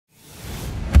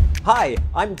Hi,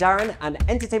 I'm Darren, an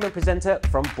entertainment presenter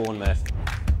from Bournemouth.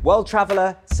 World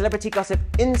traveller, celebrity gossip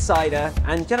insider,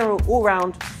 and general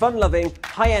all-round, fun-loving,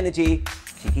 high-energy,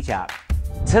 cheeky chap.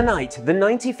 Tonight, the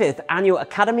 95th Annual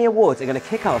Academy Awards are going to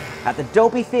kick off at the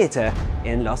Dolby Theatre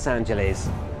in Los Angeles.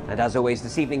 And as always,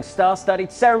 this evening's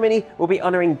star-studded ceremony will be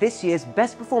honouring this year's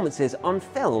best performances on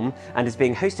film and is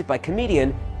being hosted by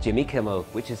comedian Jimmy Kimmel,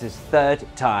 which is his third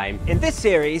time. In this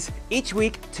series, each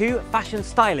week, two fashion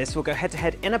stylists will go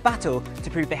head-to-head in a battle to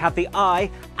prove they have the eye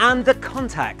and the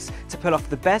contacts to pull off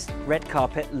the best red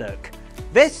carpet look.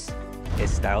 This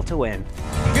is Style to Win.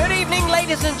 Good evening,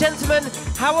 ladies and gentlemen.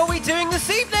 How are we doing this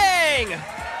evening?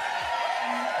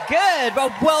 Good.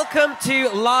 Well, welcome to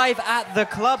Live at the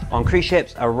Club. On cruise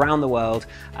ships around the world,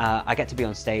 I get to be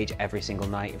on stage every single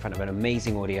night in front of an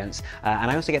amazing audience. And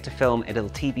I also get to film a little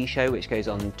TV show which goes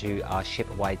on to our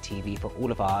ship-wide TV for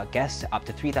all of our guests. Up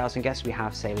to 3,000 guests we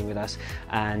have sailing with us.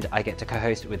 And I get to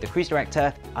co-host with the cruise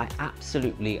director. I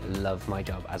absolutely love my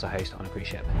job as a host on a cruise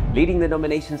ship. Leading the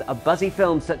nominations are buzzy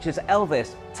films such as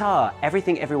Elvis, Tar,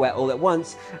 Everything Everywhere All at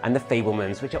Once, and The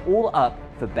Fabelmans, which are all up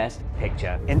for Best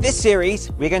Picture. In this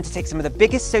series, we're going to take some of the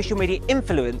biggest social media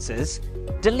influencers,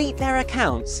 delete their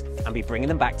accounts, and be bringing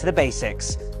them back to the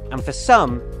basics. And for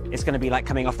some, it's going to be like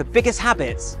coming off the biggest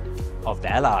habits of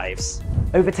their lives.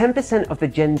 Over 10% of the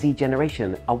Gen Z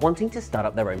generation are wanting to start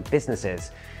up their own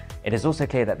businesses. It is also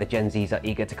clear that the Gen Zs are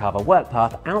eager to carve a work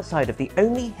path outside of the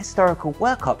only historical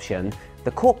work option,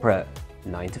 the corporate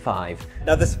 9 to 5.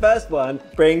 Now this first one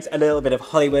brings a little bit of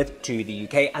Hollywood to the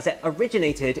UK as it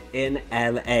originated in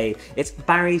LA. It's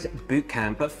Barry's Boot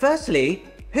Camp. But firstly,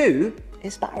 who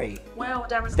is Barry? Well,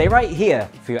 Darren. Stay right here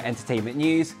for your entertainment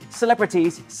news,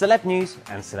 celebrities, celeb news,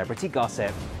 and celebrity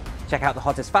gossip. Check out the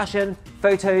hottest fashion,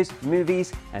 photos,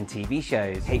 movies, and TV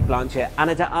shows. Kate Blanchett,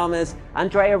 Ana de Armas,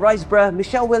 Andrea Riseborough,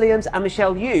 Michelle Williams, and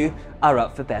Michelle Yeoh are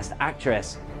up for Best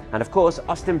Actress. And of course,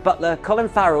 Austin Butler, Colin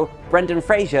Farrell, Brendan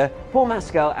Fraser, Paul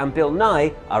Mescal, and Bill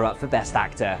Nye are up for Best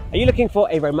Actor. Are you looking for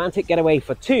a romantic getaway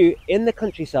for two in the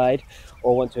countryside,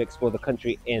 or want to explore the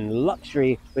country in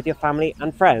luxury with your family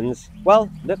and friends? Well,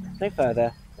 look no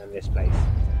further than this place.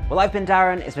 Well, I've been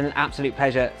Darren. It's been an absolute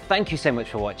pleasure. Thank you so much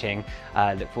for watching.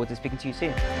 Look forward to speaking to you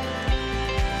soon.